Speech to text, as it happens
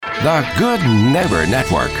The Good Neighbor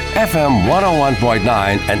Network, FM 101.9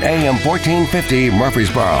 and AM 1450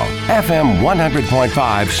 Murfreesboro, FM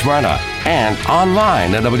 100.5 Smyrna, and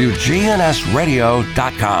online at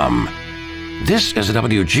WGNSradio.com. This is a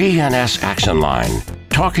WGNS Action Line,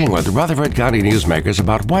 talking with Rutherford County newsmakers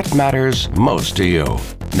about what matters most to you.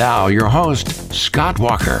 Now, your host, Scott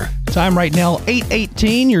Walker. Time right now,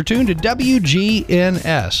 8:18. You're tuned to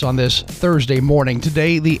WGNS on this Thursday morning.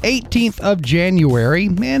 Today, the 18th of January,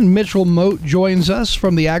 and Mitchell Mote joins us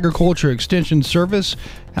from the Agriculture Extension Service.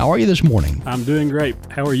 How are you this morning? I'm doing great.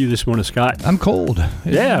 How are you this morning, Scott? I'm cold.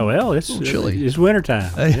 It's chilly. It's wintertime.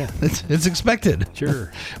 Yeah. It's expected. Sure.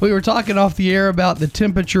 We were talking off the air about the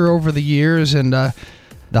temperature over the years and the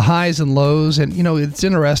highs and lows. And, you know, it's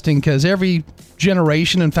interesting because every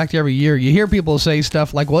generation, in fact, every year, you hear people say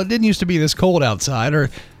stuff like, well, it didn't used to be this cold outside, or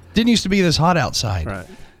didn't used to be this hot outside. Right.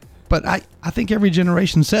 But I think every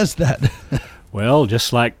generation says that. Well,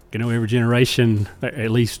 just like, you know, every generation, at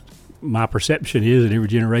least my perception is that every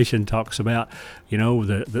generation talks about, you know,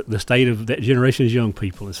 the state of that generation's young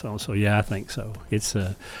people and so on. So, yeah, I think so. It's,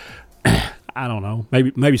 I don't know,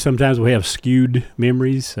 maybe sometimes we have skewed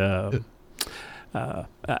memories. You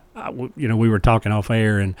know, we were talking off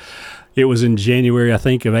air, and it was in January, I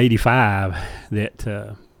think, of 85 that,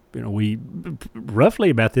 you know, we roughly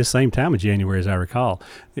about this same time of January, as I recall,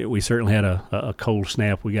 we certainly had a cold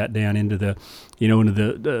snap. We got down into the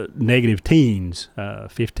negative teens,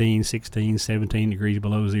 15, 16, 17 degrees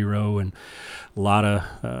below zero, and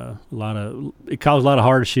it caused a lot of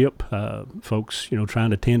hardship. Folks, you know, trying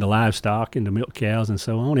to tend to livestock and to milk cows and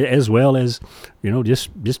so on, as well as, you know, just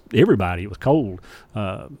everybody. It was cold.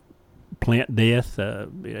 Plant death,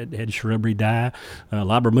 had shrubbery die. A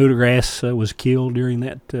lot of Bermuda grass was killed during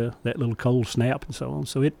that little cold snap and so on.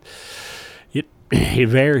 So it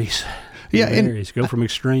varies. Yeah, it varies. Go from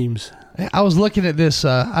extremes. I was looking at this,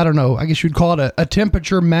 I don't know, I guess you'd call it a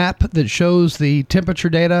temperature map that shows the temperature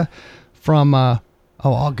data from, all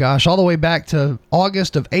the way back to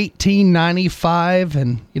August of 1895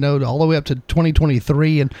 and, you know, all the way up to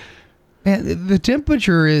 2023. And man, the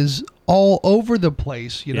temperature is all over the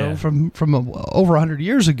place, you know, from over 100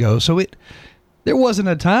 years ago. So there wasn't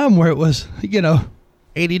a time where it was, you know,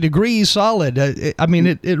 80 degrees solid.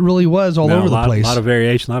 It really was all over the place. A lot of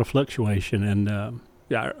variation, a lot of fluctuation. And I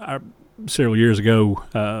several years ago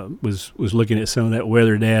was looking at some of that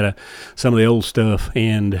weather data, some of the old stuff,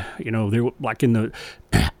 and, you know, there, like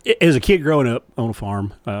as a kid growing up on a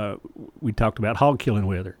farm, we talked about hog killing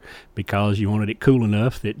weather because you wanted it cool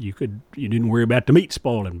enough that you didn't worry about the meat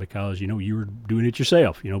spoiling because, you know, you were doing it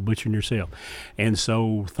yourself, you know, butchering yourself. And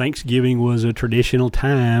so Thanksgiving was a traditional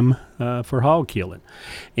time for hog killing.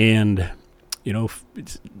 And, you know,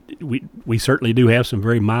 we certainly do have some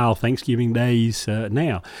very mild Thanksgiving days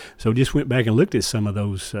now. So just went back and looked at some of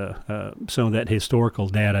those, some of that historical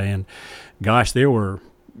data, and gosh, there were,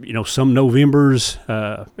 you know, some Novembers,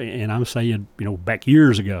 and I'm saying, you know, back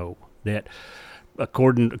years ago, that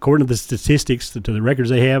according to the statistics, to the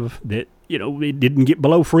records they have, that, you know, it didn't get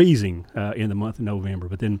below freezing in the month of November.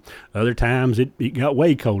 But then other times it got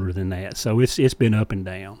way colder than that. So it's been up and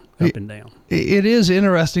down. It is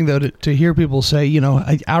interesting, though, to hear people say, you know,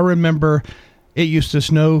 I remember it used to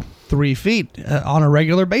snow 3 feet on a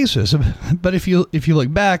regular basis. But if you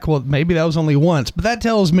look back, well, maybe that was only once. But that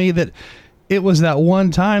tells me that it was that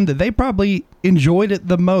one time that they probably enjoyed it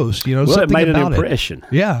the most. You know, well, something it made about an impression.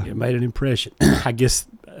 It. Yeah, it made an impression. I guess,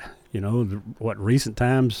 you know, recent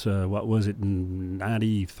times, what was it, in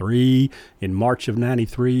 93, in March of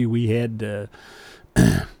 93, we had,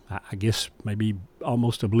 I guess, maybe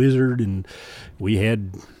almost a blizzard, and we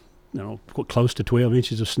had, you know, close to 12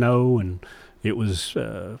 inches of snow, and it was,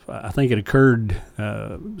 I think it occurred,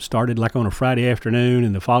 started like on a Friday afternoon,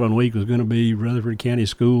 and the following week was going to be Rutherford County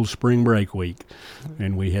Schools spring break week,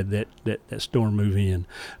 and we had that storm move in.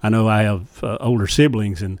 I know I have older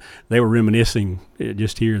siblings, and they were reminiscing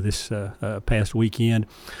just here this past weekend,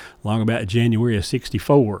 long about January of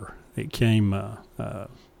 64. It came a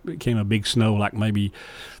big snow, like maybe,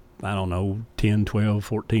 I don't know, 10, 12,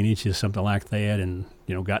 14 inches, something like that, and,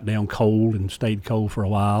 you know, got down cold and stayed cold for a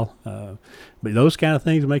while. But those kind of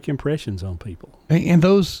things make impressions on people. And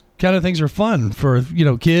those kind of things are fun for, you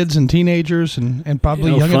know, kids and teenagers and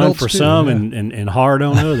probably young adults too. Fun for some and hard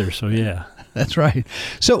on others, so yeah. That's right.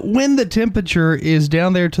 So when the temperature is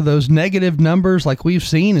down there to those negative numbers like we've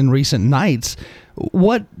seen in recent nights,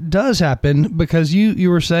 what does happen? Because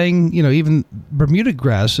you were saying, you know, even Bermuda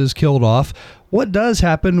grass is killed off. What does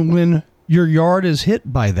happen when your yard is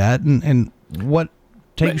hit by that, and what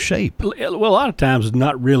takes shape? Well, a lot of times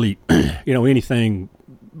not really, you know, anything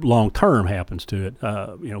long term happens to it.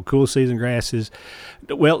 Cool season grasses.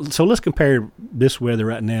 Well, so let's compare this weather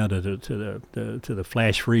right now to the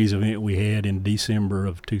flash freeze event we had in December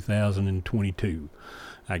of 2022.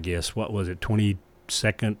 I guess what was it, 22nd,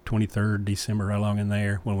 23rd December, right along in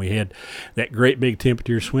there, when we had that great big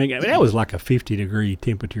temperature swing. I mean, that was like a 50-degree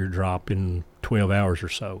temperature drop in 12 hours or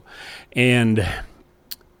so, and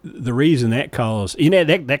the reason that caused,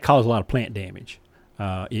 that caused a lot of plant damage.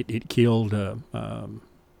 It killed a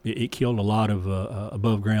lot of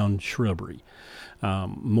above ground shrubbery.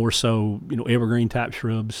 More so, evergreen type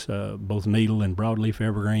shrubs, both needle and broadleaf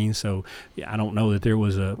evergreens. So I don't know that there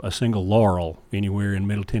was a single laurel anywhere in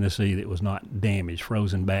Middle Tennessee that was not damaged,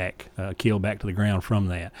 frozen back, killed back to the ground from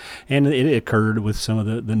that. And it occurred with some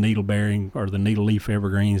of the needle bearing or the needle leaf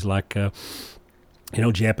evergreens like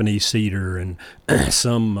Japanese cedar and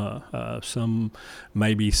some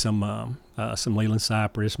Leland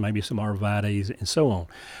cypress, maybe some arborvitaes, and so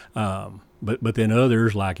on. But then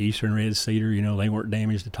others like eastern red cedar, they weren't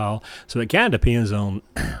damaged at all. So it kind of depends on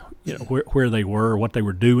where they were, what they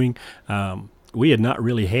were doing. We had not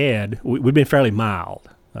really we'd been fairly mild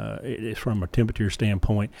from a temperature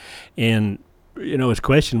standpoint, and it's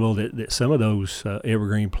questionable that some of those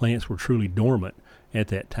evergreen plants were truly dormant at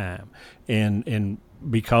that time, and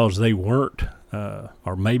because they weren't,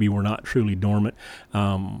 or maybe were not truly dormant,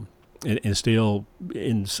 and still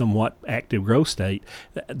in somewhat active growth state,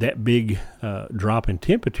 that big drop in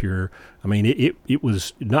temperature, I mean, it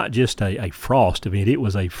was not just a frost event, it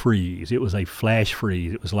was a freeze. It was a flash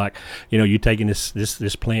freeze. It was like, you're taking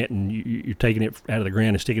this plant and you're taking it out of the ground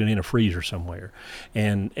and sticking it in a freezer somewhere.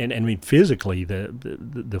 And I mean, physically,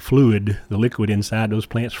 the fluid, the liquid inside those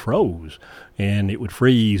plants froze, and it would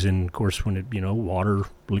freeze. And of course, when water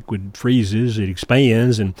liquid freezes, it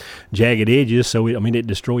expands and jagged edges. So it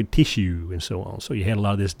destroyed tissue and so on. So you had a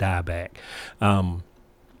lot of this dieback.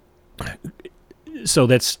 So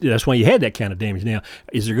that's why you had that kind of damage. Now,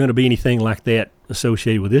 is there going to be anything like that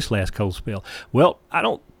associated with this last cold spell? Well, I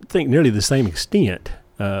don't think nearly the same extent,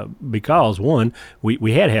 because one,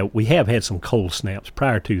 we have had some cold snaps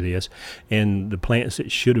prior to this, and the plants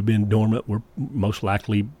that should have been dormant were most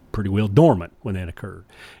likely pretty well dormant when that occurred.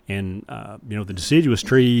 And the deciduous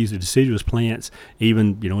trees, the deciduous plants,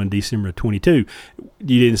 even in December of 22,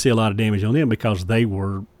 you didn't see a lot of damage on them because they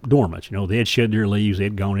were dormant. They had shed their leaves, they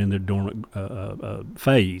had gone in their dormant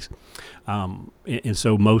phase, and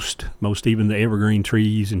so most even the evergreen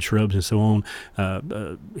trees and shrubs and so on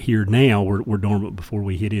here now were dormant before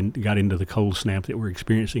we got into the cold snap that we're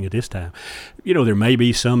experiencing at this time. There may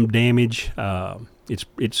be some damage.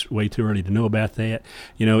 It's way too early to know about that.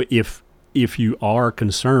 If you are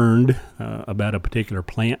concerned about a particular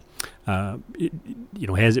plant,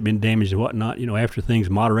 has it been damaged and whatnot, after things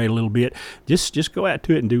moderate a little bit, just go out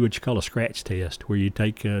to it and do what you call a scratch test, where you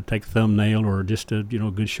take a thumbnail or just a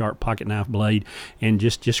good sharp pocket knife blade and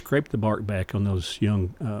just scrape the bark back on those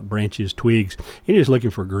young branches, twigs, and you're just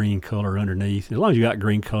looking for green color underneath. As long as you got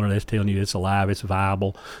green color, that's telling you it's alive, it's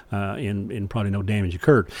viable, and probably no damage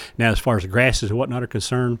occurred. Now, as far as the grasses and whatnot are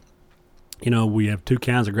concerned, we have two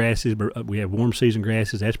kinds of grasses. We have warm season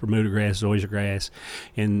grasses. That's Bermuda grass, zoysia grass,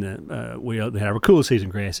 and we have our cool season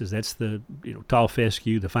grasses. That's the tall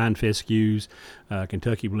fescue, the fine fescues,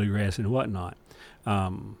 Kentucky bluegrass, and whatnot.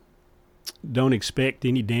 Don't expect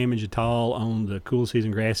any damage at all on the cool season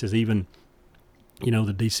grasses. Even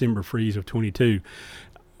the December freeze of 22,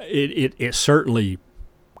 it certainly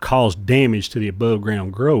caused damage to the above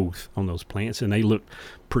ground growth on those plants, and they look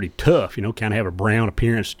pretty tough, kind of have a brown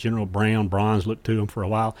appearance, general brown, bronze look to them for a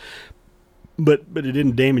while. But it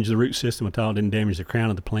didn't damage the root system at all. It didn't damage the crown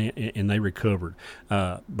of the plant, and they recovered.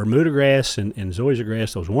 Bermuda grass and zoysia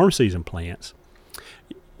grass, those warm season plants,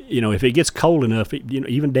 if it gets cold enough,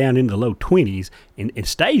 even down into the low 20s, and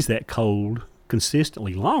stays that cold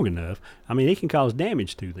consistently long enough, it can cause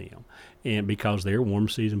damage to them. And because they're warm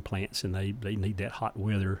season plants and they need that hot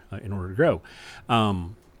weather in order to grow.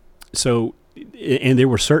 And there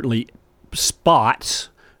were certainly spots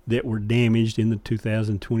that were damaged in the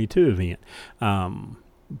 2022 event.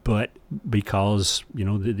 But because,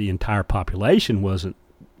 the entire population wasn't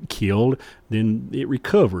killed, then it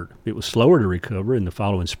recovered. It was slower to recover in the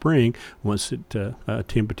following spring once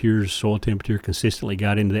soil temperature consistently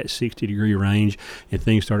got into that 60-degree range, and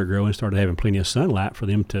things started growing, started having plenty of sunlight for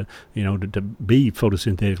them to be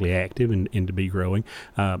photosynthetically active and to be growing.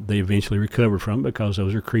 They eventually recovered from it because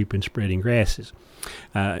those are creeping, spreading grasses.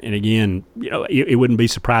 And again, it wouldn't be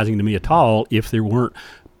surprising to me at all if there weren't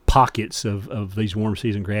pockets of these warm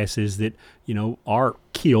season grasses that are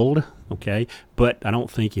killed, okay, but I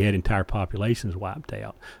don't think you had entire populations wiped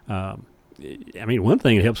out. I mean, one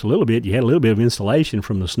thing that helps a little bit, you had a little bit of insulation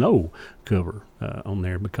from the snow cover on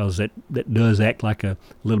there, because that does act like a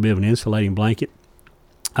little bit of an insulating blanket.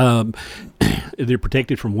 They're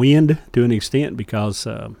protected from wind to an extent because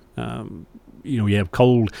you have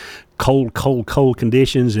cold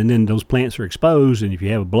conditions, and then those plants are exposed, and if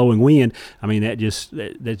you have a blowing wind, I mean, that just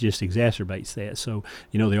exacerbates that. So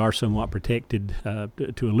they are somewhat protected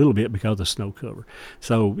to a little bit because of the snow cover.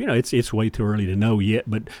 So it's way too early to know yet,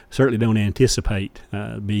 but certainly don't anticipate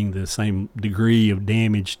being the same degree of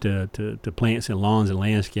damage to plants and lawns and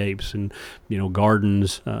landscapes and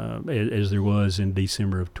gardens as there was in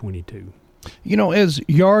December of 22. As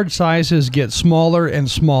yard sizes get smaller and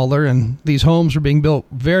smaller, and these homes are being built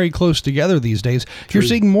very close together these days, You're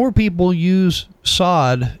seeing more people use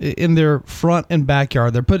sod in their front and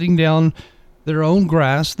backyard. They're putting down their own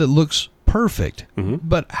grass that looks perfect. Mm-hmm.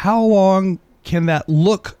 But how long can that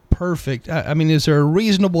look perfect? I mean, is there a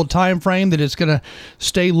reasonable time frame that it's going to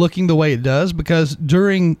stay looking the way it does? Because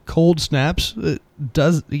during cold snaps,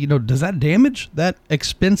 does that damage that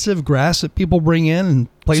expensive grass that people bring in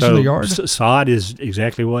and place in the yard? Sod is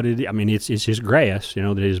exactly what it is. I mean, it's just grass,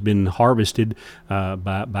 that has been harvested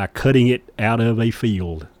by cutting it out of a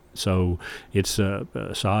field. So it's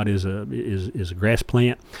sod is a grass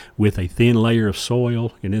plant with a thin layer of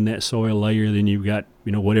soil, and in that soil layer, then you've got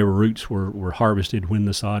whatever roots were harvested when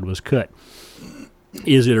the sod was cut.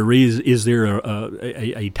 Is it a reason? Is there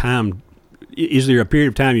a time? Is there a period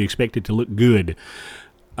of time you expect it to look good?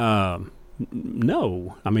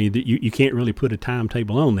 No. I mean, you can't really put a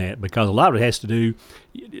timetable on that, because a lot of it has to do,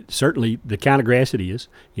 certainly, the kind of grass it is.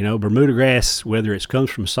 Bermuda grass, whether it comes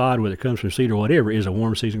from sod, whether it comes from seed or whatever, is a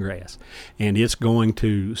warm season grass. And it's going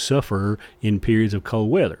to suffer in periods of cold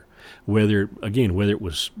weather. Whether it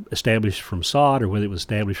was established from sod or whether it was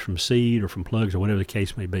established from seed or from plugs or whatever the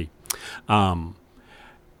case may be. What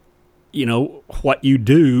you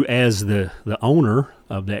do as the owner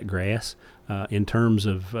of that grass, in terms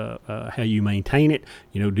of how you maintain it,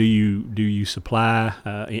 do you supply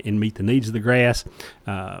and meet the needs of the grass?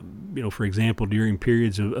 For example, during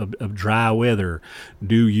periods of dry weather,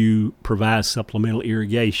 do you provide supplemental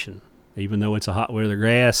irrigation? Even though it's a hot weather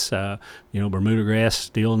grass, Bermuda grass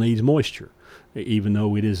still needs moisture, even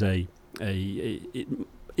though it is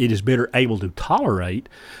it is better able to tolerate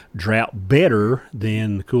drought better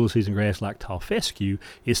than the cool season grass like tall fescue.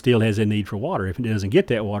 It still has a need for water. If it doesn't get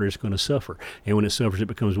that water, it's going to suffer. And when it suffers, it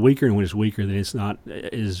becomes weaker. And when it's weaker, then it's not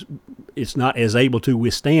as able to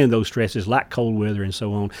withstand those stresses like cold weather and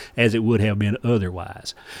so on as it would have been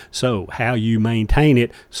otherwise. So how you maintain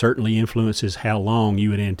it certainly influences how long you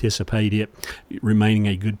would anticipate it remaining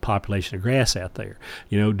a good population of grass out there.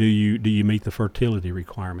 Do you meet the fertility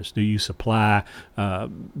requirements? Do you supply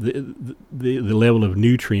the level of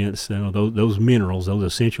nutrients, those minerals, those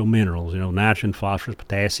essential minerals, nitrogen, phosphorus,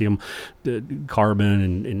 potassium,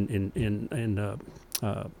 carbon, and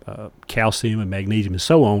calcium and magnesium and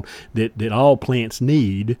so on that all plants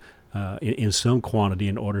need in some quantity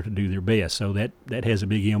in order to do their best. So that has a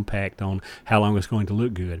big impact on how long it's going to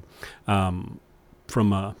look good.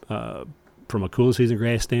 From a cool season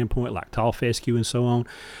grass standpoint, like tall fescue and so on,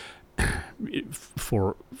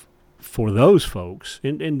 for those folks,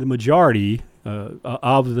 and the majority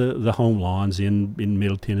of the home lawns in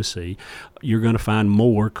Middle Tennessee, you're going to find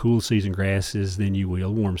more cool season grasses than you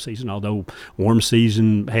will warm season, although warm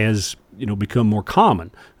season has become more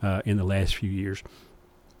common in the last few years.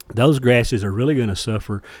 Those grasses are really going to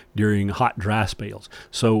suffer during hot, dry spells.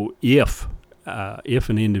 So if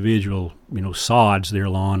an individual sods their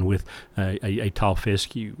lawn with a tall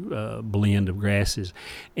fescue blend of grasses,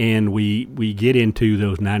 and we get into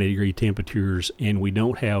those 90-degree temperatures and we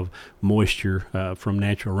don't have moisture from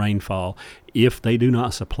natural rainfall, if they do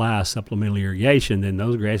not supply supplemental irrigation, then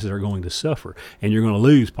those grasses are going to suffer, and you're going to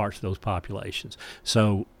lose parts of those populations.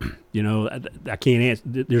 So, I can't answer.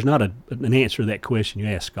 There's not an answer to that question you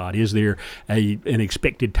asked, Scott. Is there an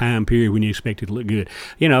expected time period when you expect it to look good?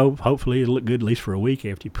 Hopefully it'll look good at least for a week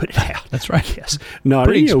after you put it out. That's right. Yes. Not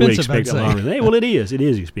pretty expensive, we expect a longer than that. Well, it is. It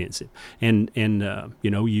is expensive, and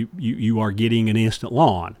you are getting an instant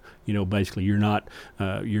lawn. Basically, you're not.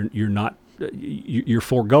 You're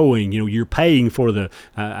foregoing. You're paying for you're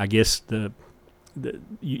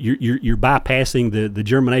bypassing the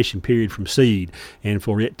germination period from seed, and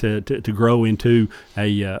for it to grow into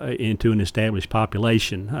an established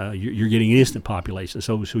population, you're getting an instant population.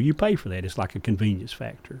 So you pay for that. It's like a convenience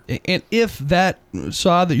factor. And if that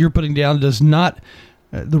sod that you're putting down does not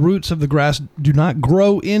the roots of the grass do not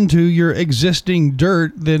grow into your existing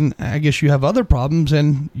dirt, then I guess you have other problems,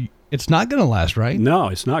 and it's not going to last, right? No,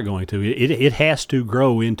 it's not going to. It has to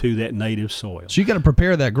grow into that native soil. So you got to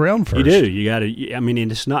prepare that ground first. You do. You got to. I mean, and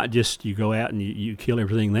it's not just you go out and you kill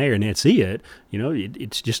everything there and that's it. You know,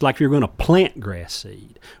 it's just like if you're going to plant grass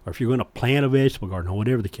seed or if you're going to plant a vegetable garden or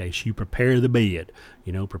whatever the case, you prepare the bed.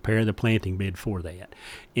 You know, prepare the planting bed for that.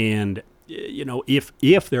 And you know,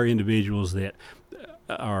 if there are individuals that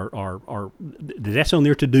are that's on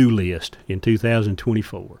their to-do list in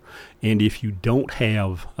 2024, and if you don't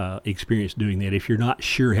have experience doing that, if you're not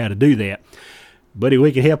sure how to do that, buddy,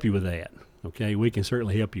 we can help you with that. Okay, we can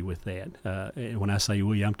certainly help you with that. And when I say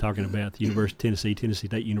we, I'm talking about the University of Tennessee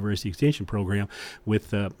State University Extension Program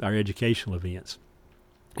with our educational events.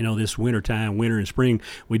 You know, this winter and spring,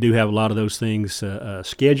 we do have a lot of those things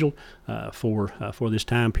scheduled for this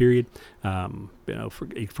time period. You know,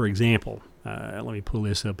 for example, let me pull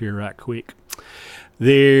this up here right quick.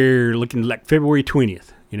 They're looking like February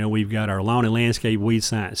 20th. You know, we've got our lawn and landscape weed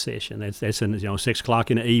science session. That's in 6 o'clock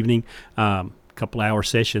in the evening. Couple hour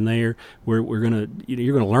session there. You're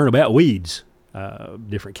gonna learn about weeds.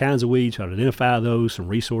 Different kinds of weeds, how to identify those, some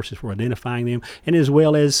resources for identifying them, and as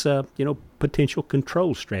well as potential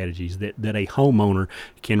control strategies that a homeowner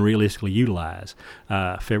can realistically utilize.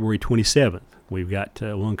 February 27th, we've got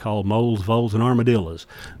one called moles, voles, and armadillos.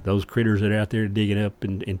 Those critters that are out there digging up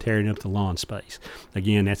and tearing up the lawn space.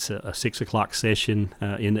 Again, that's a 6 o'clock session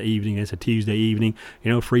in the evening. That's a Tuesday evening.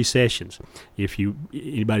 Free sessions. If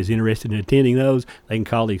anybody's interested in attending those, they can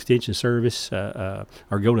call the Extension Service or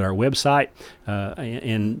go to our website,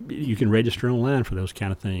 and you can register online for those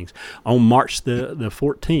kind of things. On March the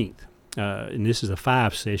 14th, and this is a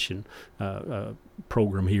 5-session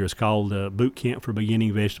program here. It's called Boot Camp for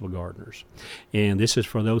Beginning Vegetable Gardeners. And this is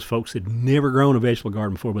for those folks that have never grown a vegetable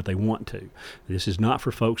garden before, but they want to. This is not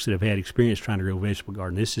for folks that have had experience trying to grow a vegetable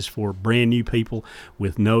garden. This is for brand new people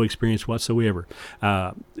with no experience whatsoever.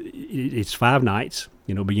 It's 5 nights,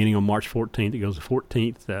 beginning on March 14th. It goes the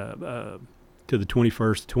 14th to the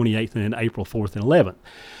 21st, 28th, and then April 4th and 11th.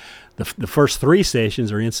 The first 3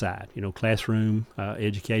 sessions are inside, classroom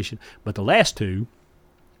education, but the last 2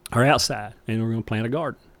 are outside, and we're going to plant a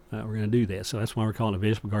garden. We're going to do that. So that's why we're calling it a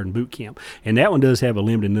vegetable garden boot camp. And that one does have a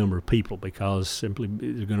limited number of people because simply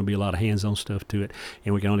there's going to be a lot of hands-on stuff to it,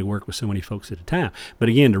 and we can only work with so many folks at a time. But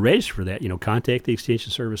again, to register for that, contact the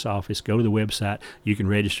Extension Service office, go to the website. You can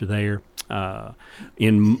register there.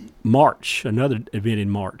 In March, another event in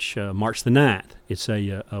March, March the 9th, it's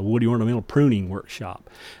a woody ornamental pruning workshop.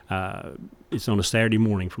 It's on a Saturday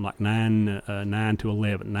morning from like 9 to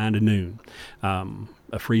 11, 9 to noon,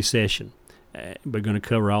 a free session. We're going to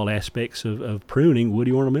cover all aspects of pruning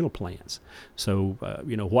woody ornamental plants. So,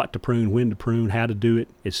 what to prune, when to prune, how to do it,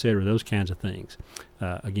 et cetera, those kinds of things.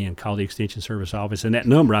 Again, call the Extension Service office. And that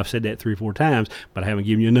number, I've said that 3 or 4 times, but I haven't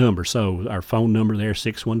given you a number. So our phone number there,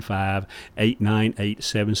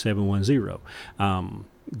 615-898-7710.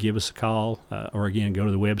 Give us a call, or again, go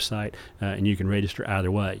to the website, and you can register either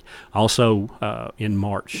way. Also, in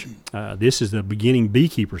March, this is the Beginning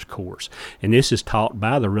Beekeepers course, and this is taught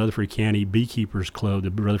by the Rutherford County Beekeepers Club,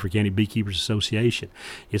 the Rutherford County Beekeepers Association.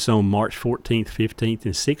 It's on March 14th, 15th,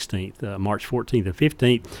 and 16th. March 14th and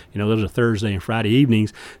 15th, those are Thursday and Friday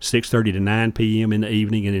evenings, 6:30 to 9 p.m. in the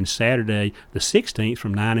evening, and then Saturday, the 16th,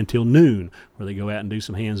 from 9 until noon, where they go out and do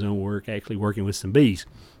some hands-on work, actually working with some bees.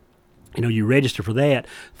 You register for that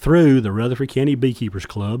through the Rutherford County Beekeepers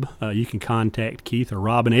Club. You can contact Keith or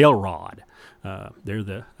Robin Elrod. They're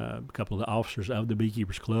the couple of the officers of the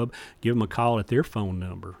Beekeepers Club. Give them a call at their phone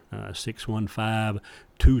number,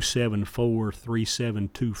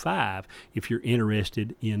 615-274-3725, if you're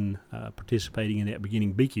interested in participating in that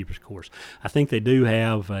Beginning Beekeepers course. I think they do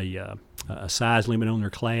have a size limit on their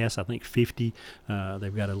class. I think 50.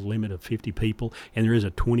 They've got a limit of 50 people, and there is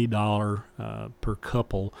a $20 per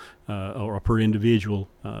couple or per individual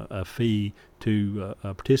fee to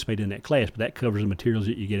participate in that class, but that covers the materials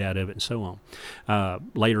that you get out of it and so on.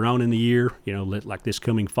 Later on in the year, like this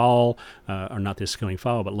coming fall, or not this coming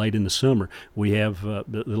fall, but late in the summer, we have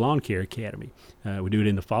the Lawn Care Academy. We do it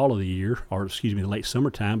in the fall of the year, or the late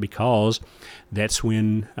summertime, because that's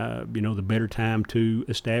when, the better time to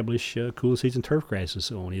establish cool season turf grass and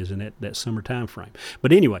so on is in that summer time frame.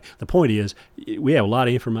 But anyway, the point is, we have a lot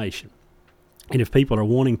of information. And if people are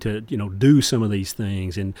wanting to, do some of these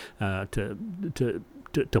things and to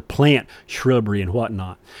to plant shrubbery and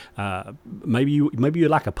whatnot. Maybe you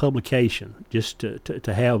like a publication just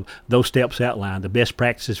to have those steps outlined, the best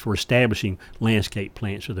practices for establishing landscape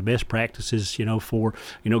plants, or the best practices, for,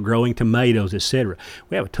 growing tomatoes, etc.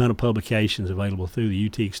 We have a ton of publications available through the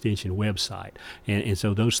UT Extension website. And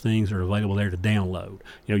so those things are available there to download.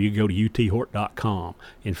 You can go to uthort.com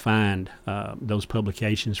and find those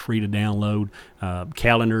publications free to download,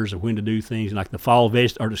 calendars of when to do things, like the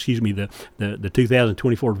the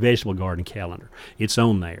 2024 vegetable garden calendar. It's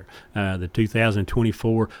on there. The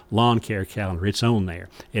 2024 lawn care calendar. It's on there.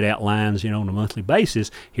 It outlines, on a monthly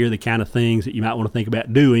basis, here are the kind of things that you might want to think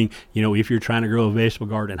about doing, if you're trying to grow a vegetable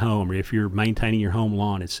garden at home, or if you're maintaining your home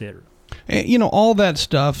lawn, etc. All that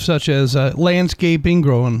stuff, such as landscaping,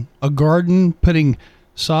 growing a garden, putting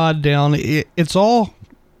sod down, it's all,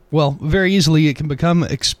 very easily it can become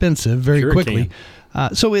expensive very quickly.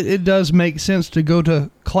 So it does make sense to go to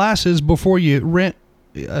classes before you rent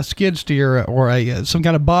a skid steer or some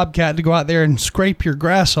kind of bobcat to go out there and scrape your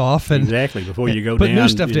grass off. Exactly, before you go put down, new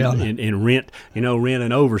stuff down. And rent an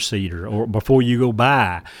overseeder, or before you go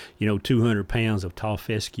buy 200 pounds of tall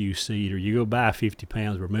fescue seed, or you go buy 50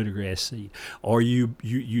 pounds of Bermuda grass seed, or you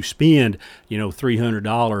spend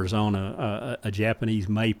 $300 on a Japanese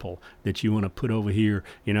maple that you want to put over here,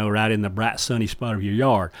 right in the bright sunny spot of your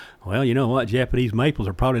yard. Well, you know what? Japanese maples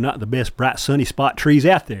are probably not the best bright sunny spot trees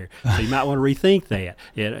out there, so you might want to rethink that.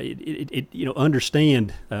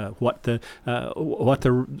 Understand what the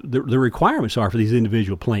requirements are for these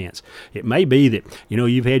individual plants. It may be that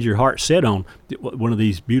you've had your heart set on one of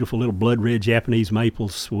these beautiful little blood red Japanese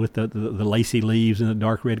maples with the lacy leaves and the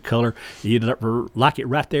dark red color. You'd like it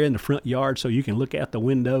right there in the front yard so you can look out the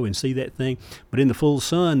window and see that thing. But in the full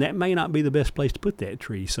sun, that may not be the best place to put that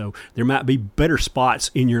tree. So there might be better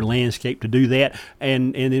spots in your landscape to do that,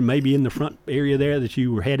 and then maybe in the front area there that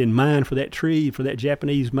you had in mind for that tree, for that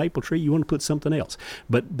Japanese maple tree, you want to put something else.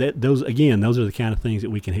 But those are the kind of things that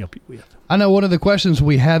we can help you with. I know one of the questions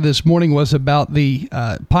we had this morning was about the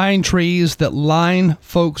pine trees that line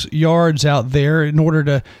folks' yards out there in order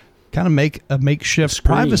to kind of make a makeshift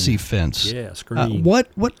privacy fence. Yeah, screen. What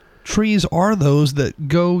trees are those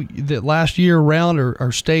that last year round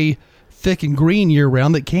or stay thick and green year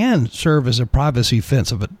round that can serve as a privacy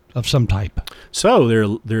fence of some type? So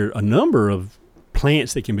there are a number of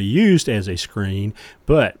plants that can be used as a screen,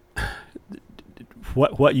 but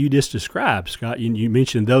what you just described, Scott, you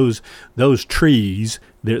mentioned those trees,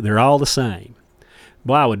 they're all the same.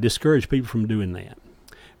 Well, I would discourage people from doing that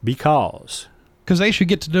because they should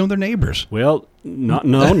get to know their neighbors. Well, not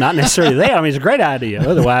necessarily that. I mean, it's a great idea.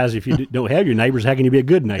 Otherwise, if you don't have your neighbors, how can you be a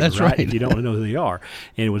good neighbor? That's right. If you don't know who they are.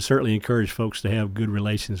 And it would certainly encourage folks to have good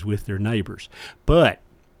relations with their neighbors. But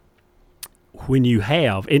when you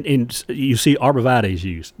have, and you see arborvitaes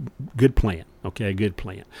used, good plant, okay, good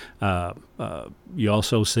plant. You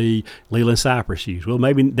also see Leland cypress used. Well,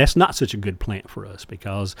 maybe that's not such a good plant for us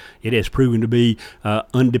because it has proven to be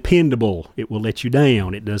undependable. It will let you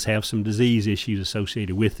down. It does have some disease issues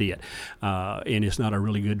associated with it, and it's not a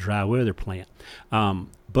really good dry weather plant.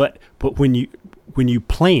 But when you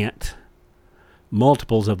plant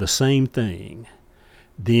multiples of the same thing,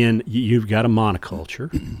 then you've got a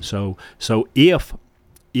monoculture. So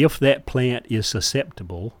if that plant is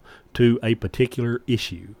susceptible to a particular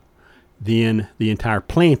issue, then the entire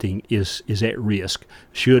planting is at risk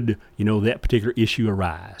should that particular issue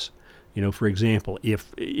arise. For example,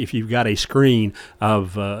 if you've got a screen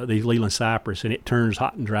of these Leland cypress and it turns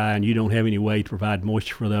hot and dry and you don't have any way to provide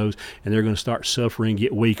moisture for those, and they're going to start suffering,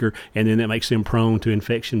 get weaker, and then that makes them prone to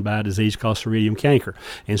infection by a disease called Ceridium canker.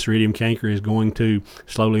 And Ceridium canker is going to,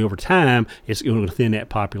 slowly over time, it's going to thin that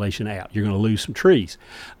population out. You're going to lose some trees.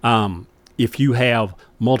 If you have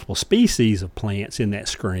multiple species of plants in that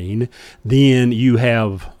screen, then you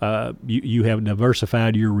have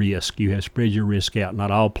diversified your risk. You have spread your risk out. Not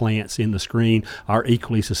all plants in the screen are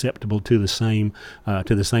equally susceptible to the same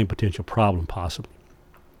potential problem, possibly.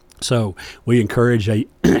 So we encourage a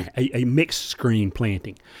mixed screen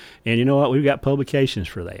planting, and you know what? We've got publications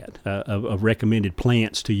for that of recommended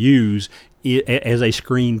plants to use as a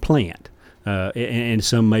screen plant. And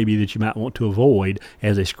some maybe that you might want to avoid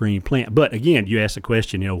as a screen plant. But again, you asked the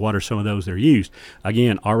question, what are some of those that are used?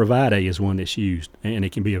 Again, arborvitae is one that's used, and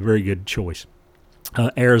it can be a very good choice.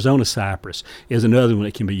 Arizona cypress is another one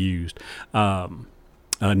that can be used.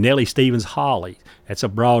 Nellie Stevens holly, that's a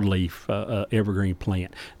broadleaf evergreen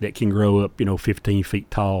plant that can grow up, 15 feet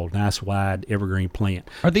tall, nice wide evergreen plant.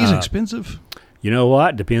 Are these expensive? You know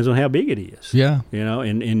what? Depends on how big it is. Yeah.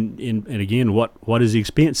 And again, what is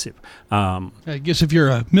expensive? I guess if you're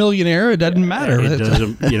a millionaire, it doesn't matter. It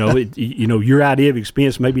doesn't. Your idea of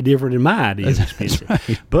expense may be different than my idea of expense.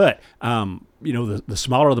 Right. But the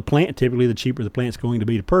smaller the plant, typically the cheaper the plant's going to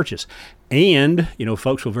be to purchase. And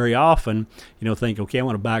folks will very often think, okay, I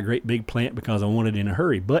want to buy a great big plant because I want it in a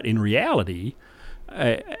hurry. But in reality,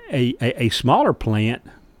 a smaller plant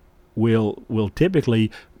will typically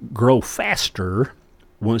grow faster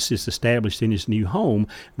once it's established in its new home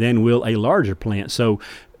than will a larger plant. So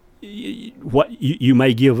what you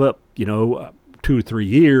may give up 2 or 3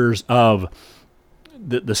 years of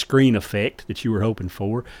the screen effect that you were hoping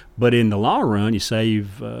for, but in the long run you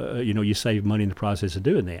save money in the process of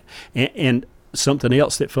doing that. And something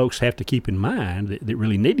else that folks have to keep in mind, that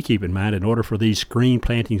really need to keep in mind in order for these screen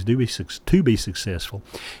plantings to be successful,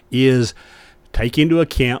 is take into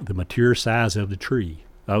account the mature size of the tree,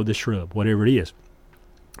 of the shrub, whatever it is,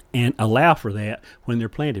 and allow for that when they're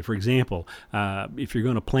planted. For example, if you're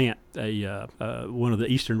going to plant one of the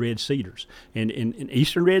eastern red cedars, and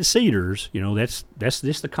eastern red cedars, that's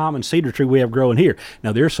just the common cedar tree we have growing here.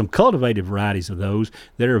 Now, there are some cultivated varieties of those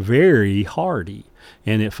that are very hardy,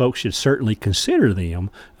 and that folks should certainly consider them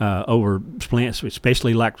over plants,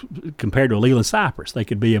 especially like compared to a Leland cypress. They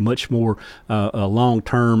could be a much more a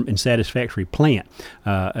long-term and satisfactory plant,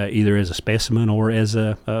 either as a specimen or as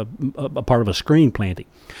a part of a screen planting.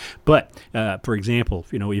 But for example,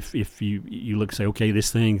 if you look and say, okay,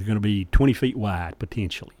 this thing is going to be 20 feet wide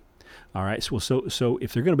potentially. All right, so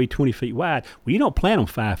if they're going to be 20 feet wide, well, you don't plant them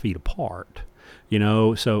 5 feet apart.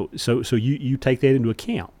 So you take that into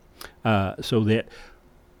account. So that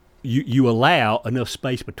you allow enough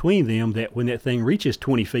space between them that when that thing reaches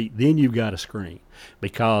 20 feet, then you've got a screen.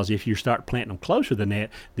 Because if you start planting them closer than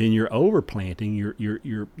that, then you're overplanting.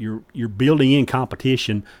 You're building in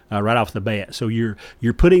competition right off the bat. So you're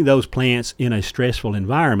putting those plants in a stressful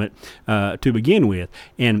environment to begin with.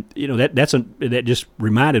 And that just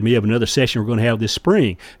reminded me of another session we're going to have this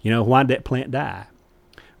spring. Why did that plant die?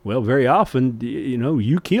 Well, very often,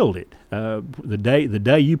 you killed it. The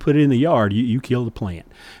day you put it in the yard, you kill the plant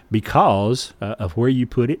because of where you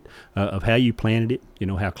put it, of how you planted it,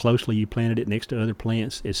 how closely you planted it next to other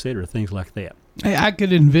plants, et cetera, things like that. Hey, I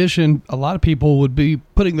could envision a lot of people would be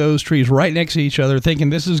putting those trees right next to each other, thinking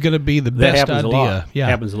this is going to be the best idea. A lot. Yeah,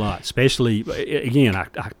 happens a lot. Especially, again, I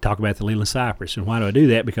talk about the Leland cypress, and why do I do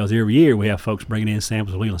that? Because every year we have folks bringing in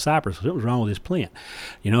samples of Leland cypress. Something's wrong with this plant.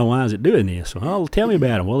 Why is it doing this? Well, tell me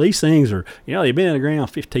about them. Well, these things are, they've been in the ground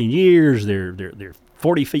 15 years. They're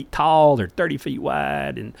 40 feet tall, they're 30 feet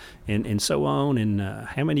wide, and so on. And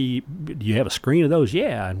how many, do you have a screen of those?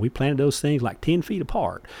 Yeah, and we planted those things like 10 feet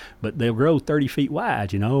apart, but they'll grow 30 feet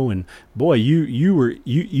wide, and boy,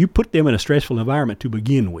 you put them in a stressful environment to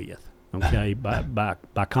begin with, okay,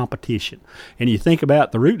 by competition. And you think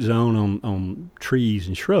about the root zone on trees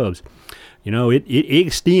and shrubs, it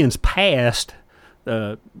extends past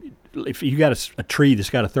if you got a tree that's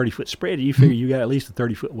got a 30-foot spread, you figure you got at least a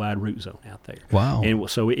 30-foot wide root zone out there. Wow! And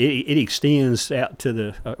so it extends out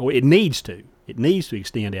to it needs to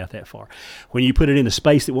extend out that far. When you put it in a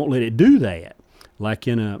space that won't let it do that, like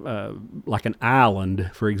in like an island,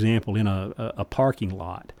 for example, in a parking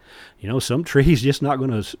lot, some trees just not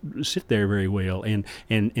going to sit there very well. And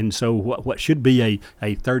so what should be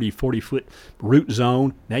a 30, 40-foot root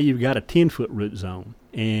zone, now you've got a 10-foot root zone,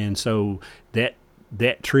 and so that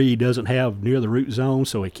tree doesn't have near the root zone,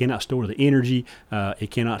 so it cannot store the energy. It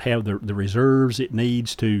cannot have the reserves it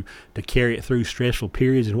needs to carry it through stressful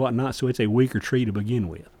periods and whatnot, so it's a weaker tree to begin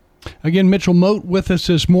with. Again, Mitchell Mote with us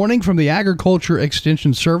this morning from the Agriculture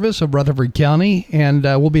Extension Service of Rutherford County, and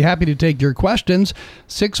we'll be happy to take your questions.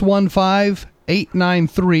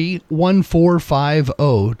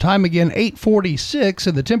 615-893-1450. Time again, 8:46,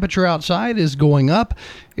 and the temperature outside is going up.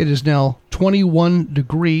 It is now 21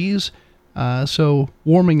 degrees. So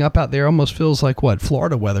warming up out there almost feels like,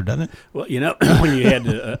 Florida weather, doesn't it? Well, when you had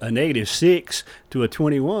a -6 to a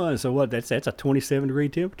 21, so that's a 27-degree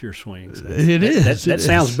temperature swing. So it is. That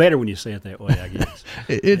sounds better when you say it that way, I guess.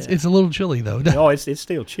 It's a little chilly, though. Oh, it's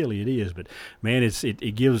still chilly, it is. But, man,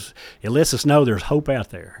 it lets us know there's hope out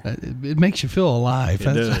there. It makes you feel alive.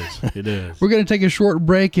 It does. We're going to take a short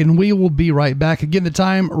break, and we will be right back. Again, the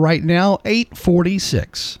time right now,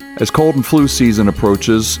 8:46. As cold and flu season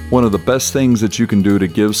approaches, one of the best things that you can do to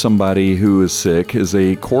give somebody who is sick is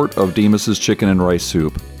a quart of Demas's chicken and rice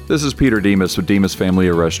soup. This is Peter Demas with Demas Family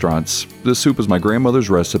of Restaurants. This soup is my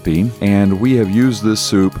grandmother's recipe, and we have used this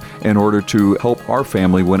soup in order to help our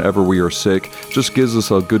family whenever we are sick. Just gives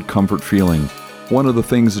us a good comfort feeling. One of the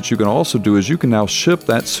things that you can also do is you can now ship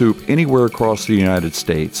that soup anywhere across the United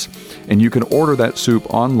States. And you can order that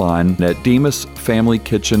soup online at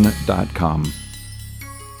DemasFamilyKitchen.com.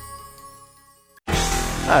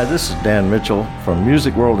 Hi, this is Dan Mitchell from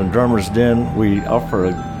Music World and Drummers Den. We offer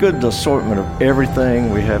a good assortment of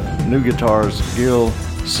everything. We have new guitars, Gill,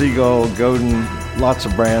 Seagull, Godin, lots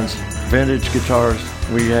of brands, vintage guitars.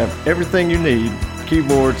 We have everything you need,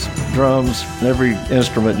 keyboards, drums, every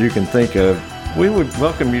instrument you can think of. We would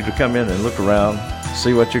welcome you to come in and look around,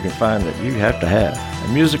 see what you can find that you have to have.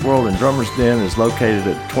 The Music World and Drummers Den is located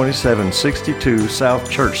at 2762 South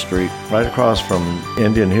Church Street, right across from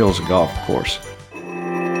Indian Hills Golf Course.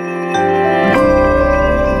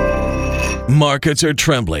 Markets are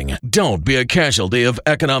trembling. Don't be a casualty of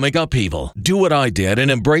economic upheaval. Do what I did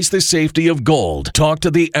and embrace the safety of gold. Talk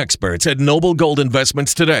to the experts at Noble Gold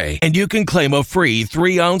Investments today, and you can claim a free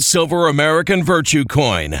 3-ounce silver American Virtue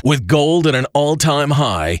coin. With gold at an all-time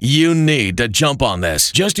high, you need to jump on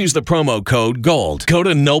this. Just use the promo code GOLD. Go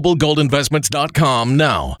to noblegoldinvestments.com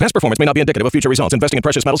now. Past performance may not be indicative of future results. Investing in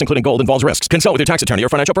precious metals, including gold, involves risks. Consult with your tax attorney or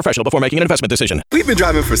financial professional before making an investment decision. We've been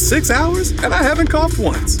driving for 6 hours, and I haven't coughed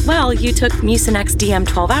once. Well, you took Mucinex DM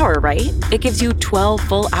 12-hour, right? It gives you 12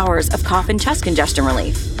 full hours of cough and chest congestion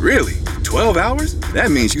relief. Really? 12 hours? That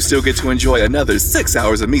means you still get to enjoy another 6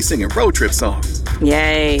 hours of me singing road trip songs.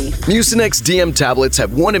 Yay. Mucinex DM tablets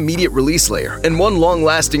have one immediate release layer and one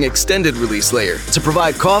long-lasting extended release layer to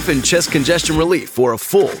provide cough and chest congestion relief for a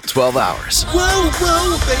full 12 hours.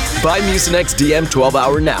 Whoa, baby! Buy Mucinex DM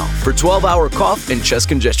 12-hour now for 12-hour cough and chest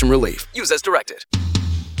congestion relief. Use as directed.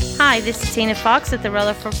 Hi, this is Tina Fox at the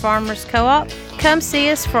Rutherford Farmers Co-op. Come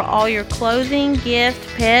see us for all your clothing, gift,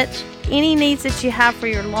 pets, any needs that you have for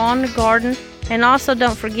your lawn and garden. And also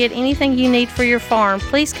don't forget anything you need for your farm.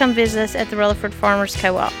 Please come visit us at the Rutherford Farmers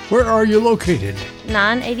Co-op. Where are you located?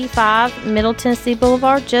 985 Middle Tennessee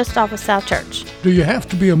Boulevard, just off of South Church. Do you have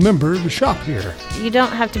to be a member to shop here? You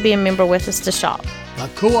don't have to be a member with us to shop. The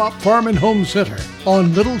Co-op Farm and Home Center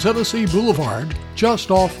on Middle Tennessee Boulevard,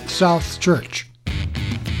 just off South Church.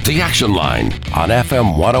 The Action Line on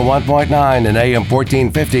FM 101.9 and AM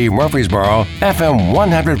 1450 Murfreesboro, FM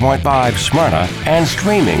 100.5 Smyrna, and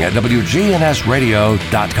streaming at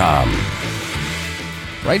WGNSradio.com.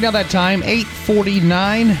 Right now that time,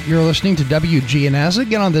 8:49. You're listening to WGNS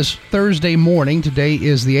again on this Thursday morning. Today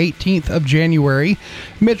is the 18th of January.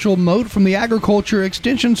 Mitchell Mote from the Agriculture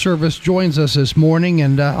Extension Service joins us this morning.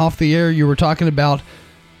 And off the air, you were talking about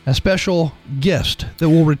a special guest that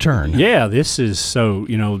will return. Yeah, this is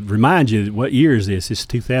remind you, what year is this? It's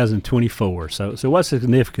 2024. So what's the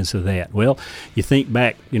significance of that? Well, you think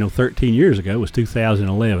back, 13 years ago was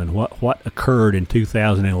 2011. What occurred in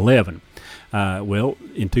 2011? Well,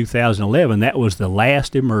 in 2011, that was the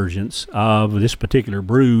last emergence of this particular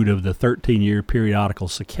brood of the 13-year periodical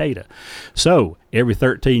cicada. So every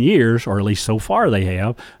 13 years, or at least so far they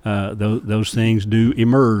have, those things do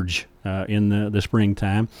emerge in the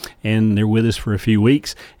springtime, and they're with us for a few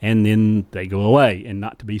weeks, and then they go away and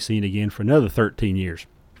not to be seen again for another 13 years.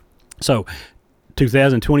 So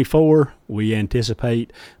 2024, we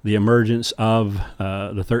anticipate the emergence of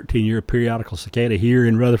the 13-year periodical cicada here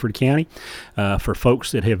in Rutherford County. For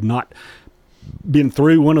folks that have not been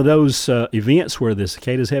through one of those events where the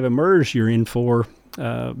cicadas have emerged, you're in for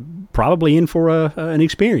probably in for an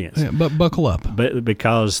experience. Yeah, but buckle up. But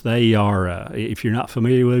because they are, if you're not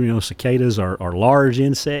familiar with them, cicadas are large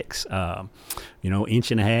insects. 1.5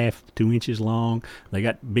 to 2 inches long. They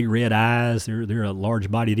got big red eyes. They're a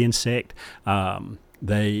large-bodied insect.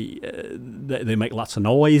 They make lots of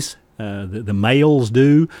noise. The males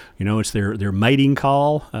do. It's their mating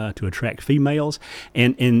call to attract females,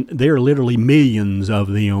 and there are literally millions of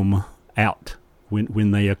them out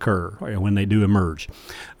when they occur, or when they do emerge.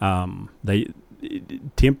 They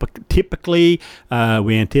typically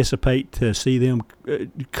we anticipate to see them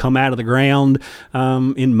come out of the ground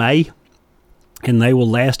in May. And they will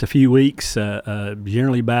last a few weeks.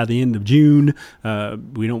 Generally, by the end of June,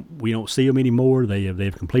 we don't see them anymore.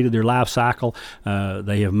 They've completed their life cycle.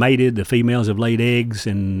 They have mated. The females have laid eggs,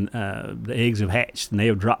 and the eggs have hatched, and they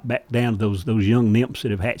have dropped back down. Those young nymphs that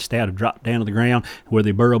have hatched out have dropped down to the ground, where they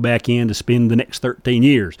burrow back in to spend the next 13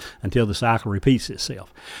 years until the cycle repeats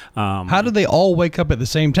itself. How do they all wake up at the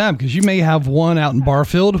same time? Because you may have one out in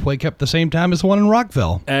Barfield wake up at the same time as the one in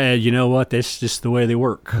Rockville. You know what? That's just the way they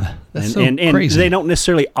work. That's and crazy. They don't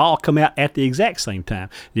necessarily all come out at the exact same time.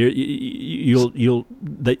 You'll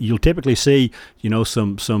typically see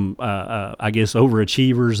some I guess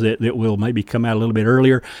overachievers that will maybe come out a little bit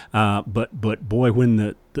earlier. But boy, when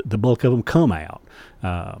the bulk of them come out,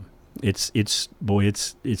 it's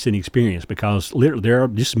an experience, because literally there are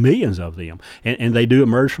just millions of them, and they do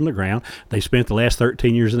emerge from the ground. They spent the last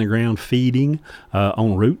 13 years in the ground feeding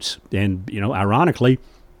on roots, and ironically,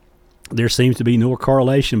 there seems to be no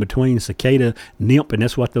correlation between cicada nymph, and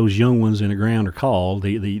that's what those young ones in the ground are called,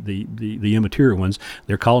 the immature ones.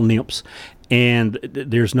 They're called nymphs. And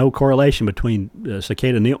there's no correlation between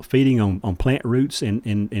cicada nymph feeding on plant roots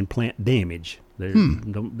and plant damage. They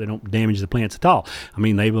don't damage the plants at all. I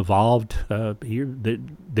mean, they've evolved here.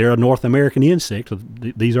 They're a North American insect.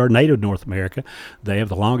 These are native to North America. They have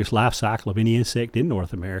the longest life cycle of any insect in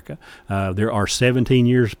North America. There are 17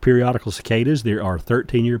 years periodical cicadas. There are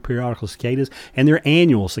 13-year periodical cicadas, and there are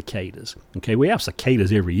annual cicadas. Okay, we have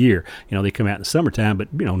cicadas every year. They come out in the summertime,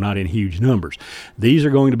 but not in huge numbers. These are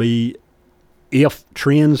going to be, if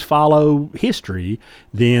trends follow history,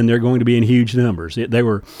 then they're going to be in huge numbers. They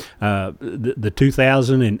were the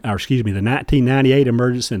 1998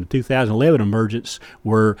 emergence and the 2011 emergence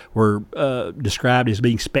were described as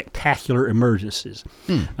being spectacular emergencies,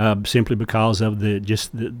 simply because of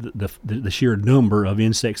the sheer number of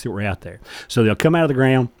insects that were out there. So they'll come out of the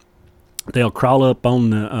ground. They'll crawl up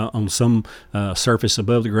on some surface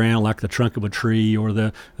above the ground, like the trunk of a tree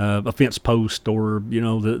or a fence post, or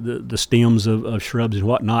the stems of shrubs and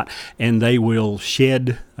whatnot, and they will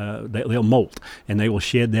shed. They'll molt, and they will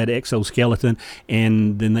shed that exoskeleton,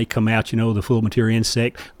 and then they come out. The full mature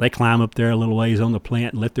insect. They climb up there a little ways on the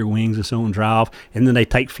plant and let their wings and so on dry off, and then they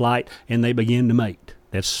take flight and they begin to mate.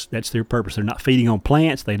 That's their purpose. They're not feeding on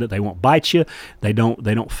plants. They won't bite you. They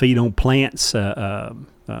don't feed on plants.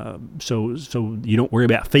 So you don't worry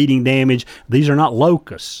about feeding damage. These are not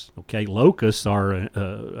locusts. Okay, locusts are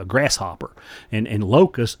a grasshopper, and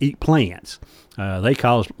locusts eat plants. They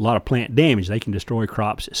cause a lot of plant damage. They can destroy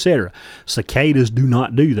crops, etc. Cicadas do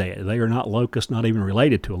not do that. They are not locusts, not even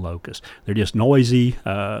related to a locust. They're just noisy.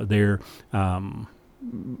 They're a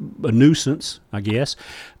nuisance, I guess.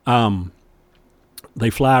 They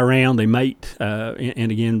fly around, they mate,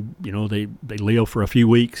 and again, they live for a few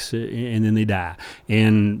weeks and then they die.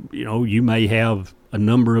 And, you may have a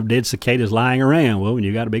number of dead cicadas lying around. Well, when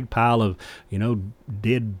you got a big pile of,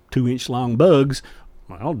 dead 2-inch long bugs,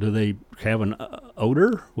 well, do they have an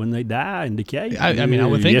odor when they die and decay? I mean, I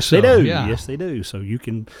would think yes, so. Yes, they do. Yeah. Yes, they do. So you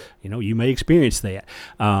can, you may experience that.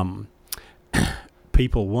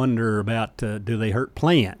 People wonder about, do they hurt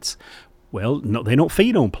plants? Well, no, they don't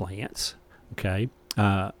feed on plants. Okay.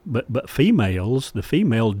 But females, the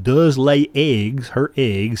female does lay her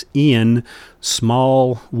eggs in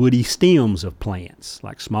small woody stems of plants,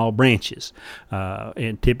 like small branches,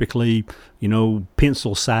 and typically,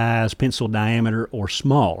 pencil size, pencil diameter, or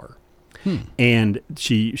smaller. And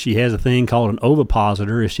she has a thing called an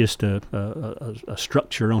ovipositor. It's just a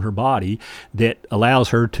structure on her body that allows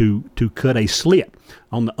her to cut a slit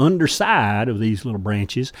on the underside of these little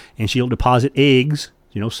branches, and she'll deposit eggs.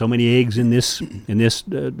 So many eggs in this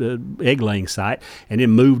egg-laying site, and then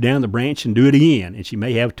move down the branch and do it again. And she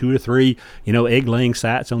may have 2 or 3, egg-laying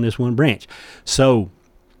sites on this one branch. So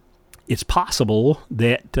it's possible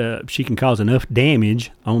that she can cause enough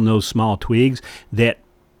damage on those small twigs that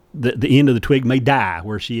the end of the twig may die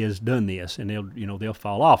where she has done this, and they'll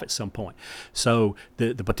fall off at some point. So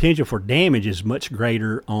the potential for damage is much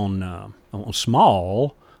greater on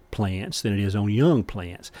small plants than it is on young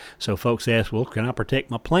plants. So folks ask, well, can I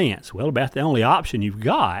protect my plants? Well, about the only option you've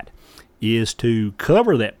got is to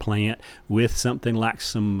cover that plant with something like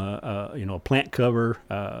some, a plant cover,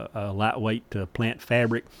 a lightweight plant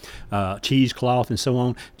fabric, cheesecloth, and so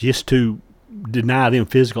on, just to deny them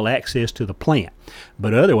physical access to the plant.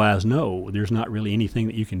 But otherwise, no, there's not really anything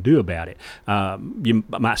that you can do about it. I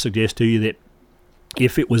might suggest to you that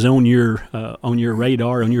if it was on your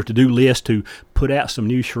radar, on your to-do list to put out some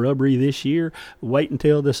new shrubbery this year, wait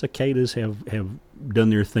until the cicadas have done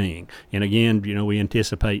their thing. And again, we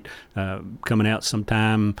anticipate coming out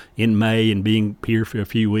sometime in May and being here for a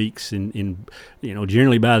few weeks. And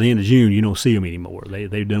generally by the end of June, you don't see them anymore.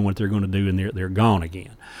 They've done what they're going to do, and they're gone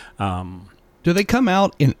again. Do they come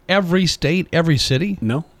out in every state, every city?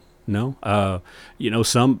 No.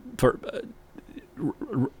 Some for.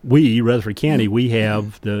 Rutherford County, we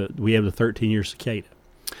have the 13-year cicada.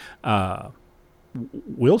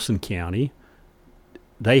 Wilson County,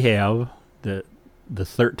 they have the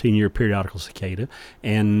 13-year periodical cicada,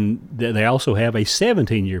 and they also have a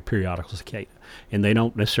 17-year periodical cicada. And they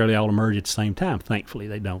don't necessarily all emerge at the same time. Thankfully,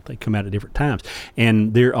 they don't. They come out at different times.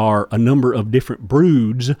 And there are a number of different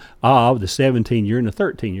broods of the 17-year and the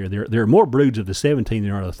 13-year. There are more broods of the 17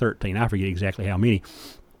 than there are of the 13. I forget exactly how many.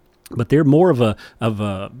 But they're more of a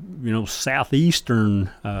southeastern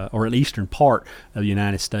or an eastern part of the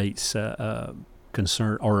United States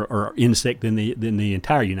concern or insect than the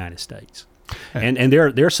entire United States. And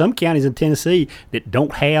there are some counties in Tennessee that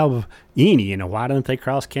don't have any. Why don't they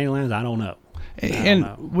cross county lines? I don't know.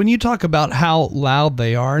 And when you talk about how loud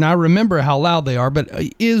they are, and I remember how loud they are, but do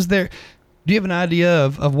you have an idea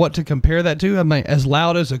of what to compare that to? I mean, as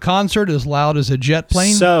loud as a concert, as loud as a jet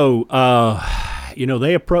plane? So,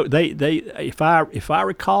 if I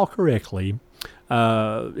recall correctly,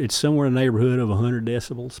 it's somewhere in the neighborhood of 100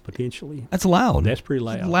 decibels potentially. That's loud. That's pretty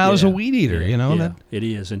loud. It's loud as a weed eater, Yeah, it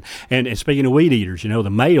is. And speaking of weed eaters, the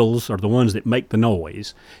males are the ones that make the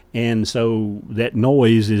noise, and so that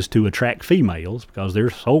noise is to attract females because their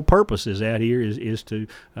sole purpose is out here is to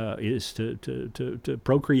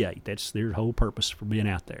procreate. That's their whole purpose for being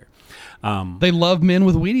out there. They love men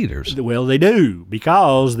with weed eaters. Well, they do,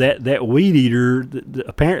 because that weed eater,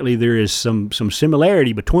 apparently there is some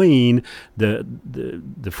similarity between the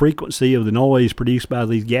frequency of the noise produced by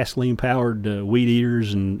these gasoline-powered weed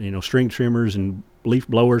eaters and string trimmers and leaf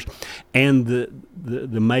blowers, and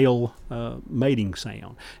the male mating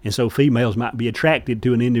sound. And so females might be attracted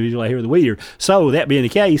to an individual out here with a weed eater. So that being the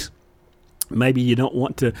case, maybe you don't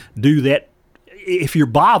want to do that if you're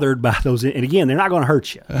bothered by those. And again, they're not going to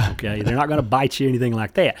hurt you, okay? They're not going to bite you or anything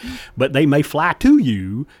like that. But they may fly to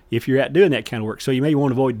you if you're out doing that kind of work. So you may want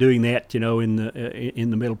to avoid doing that, in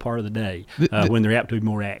the middle part of the day when they're apt to be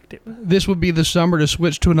more active. This would be the summer to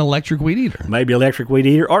switch to an electric weed eater. Maybe electric weed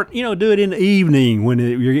eater, or do it in the evening when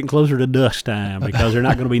you're getting closer to dusk time, because they're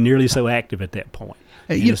not going to be nearly so active at that point.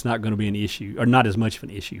 It's not going to be an issue, or not as much of an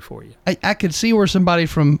issue for you. I could see where somebody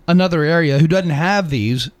from another area who doesn't have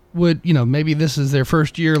these would, maybe this is their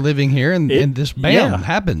first year living here, and this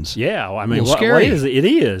happens. Yeah, I mean, what is it? It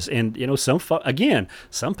is, and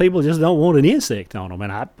some people just don't want an insect on them,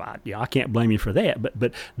 and I can't blame you for that.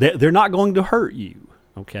 But they're not going to hurt you.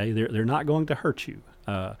 Okay, they're not going to hurt you.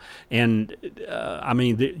 I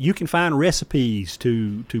mean, you can find recipes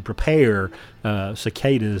to prepare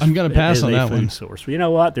cicadas. I'm going to pass on that food one. Source. You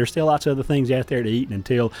know what? There's still lots of other things out there to eat, and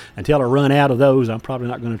until I run out of those, I'm probably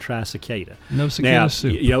not going to try cicada. No cicada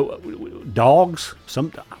soup. Dogs.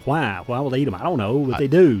 Why will they eat them? I don't know, but they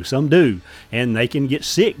do. Some do, and they can get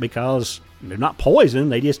sick because they're not poison.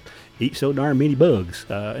 They just eat so darn many bugs,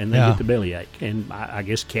 and they get the bellyache. And I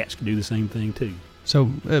guess cats can do the same thing too.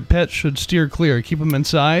 So pets should steer clear. Keep them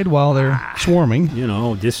inside while they're swarming.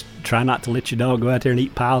 Just try not to let your dog go out there and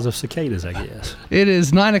eat piles of cicadas, I guess. It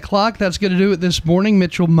is 9 o'clock. That's going to do it this morning.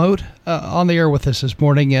 Mitchell Mote on the air with us this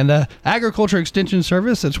morning. And Agriculture Extension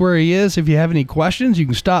Service, that's where he is. If you have any questions, you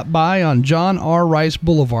can stop by on John R. Rice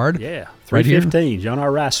Boulevard. Yeah, 315, John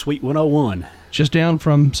R. Rice, Suite 101. Just down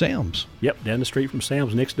from Sam's. Yep, down the street from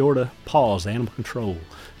Sam's, next door to Paul's, the Animal Control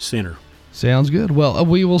Center. Sounds good. Well,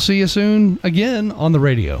 we will see you soon again on the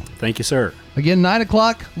radio. Thank you, sir. Again, 9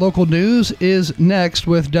 o'clock. Local news is next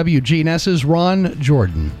with WGNS's Ron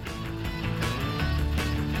Jordan.